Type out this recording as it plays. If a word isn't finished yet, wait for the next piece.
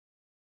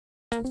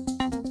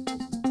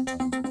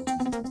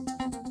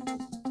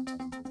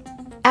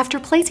After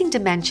placing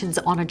dimensions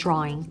on a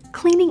drawing,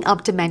 cleaning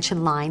up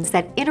dimension lines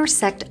that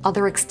intersect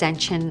other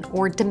extension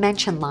or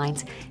dimension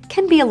lines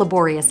can be a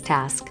laborious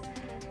task.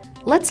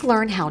 Let's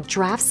learn how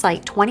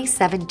DraftSight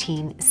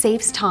 2017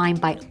 saves time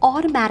by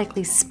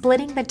automatically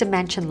splitting the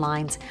dimension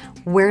lines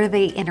where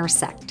they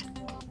intersect.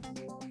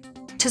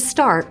 To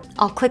start,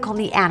 I'll click on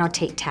the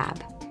Annotate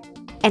tab,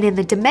 and in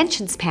the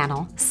Dimensions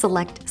panel,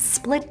 select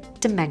Split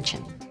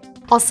Dimension.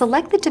 I'll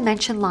select the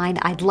dimension line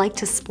I'd like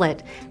to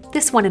split,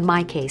 this one in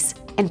my case,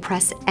 and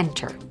press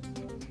Enter.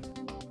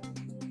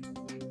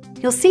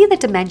 You'll see the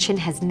dimension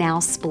has now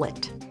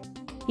split.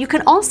 You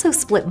can also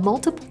split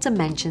multiple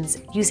dimensions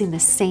using the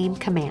same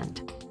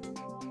command.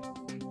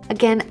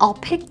 Again, I'll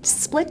pick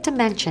Split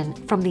Dimension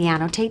from the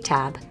Annotate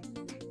tab,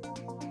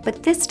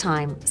 but this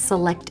time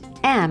select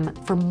M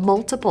for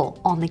multiple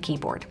on the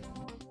keyboard.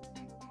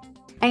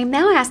 I am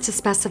now asked to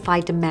specify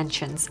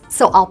dimensions,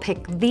 so I'll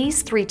pick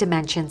these 3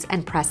 dimensions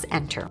and press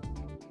Enter.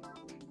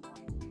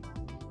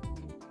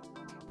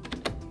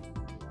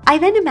 I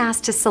then am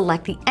asked to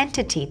select the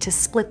entity to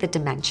split the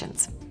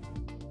dimensions.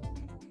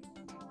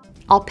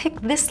 I'll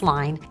pick this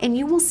line and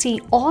you will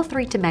see all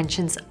 3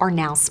 dimensions are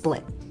now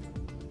split.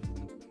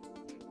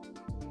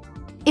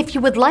 If you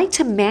would like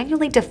to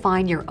manually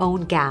define your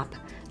own gap,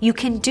 you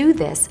can do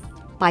this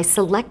by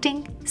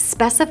selecting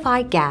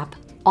Specify Gap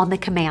on the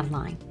command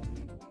line.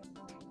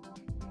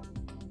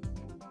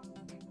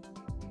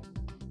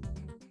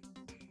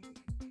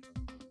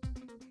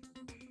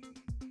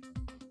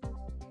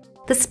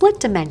 The Split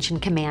Dimension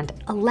command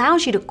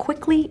allows you to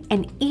quickly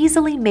and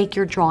easily make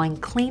your drawing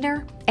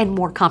cleaner and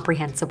more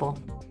comprehensible.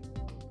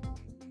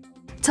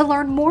 To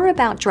learn more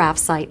about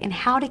DraftSight and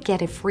how to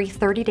get a free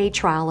 30-day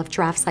trial of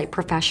DraftSight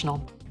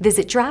Professional,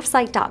 visit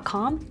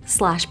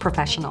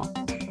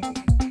DraftSight.com/professional.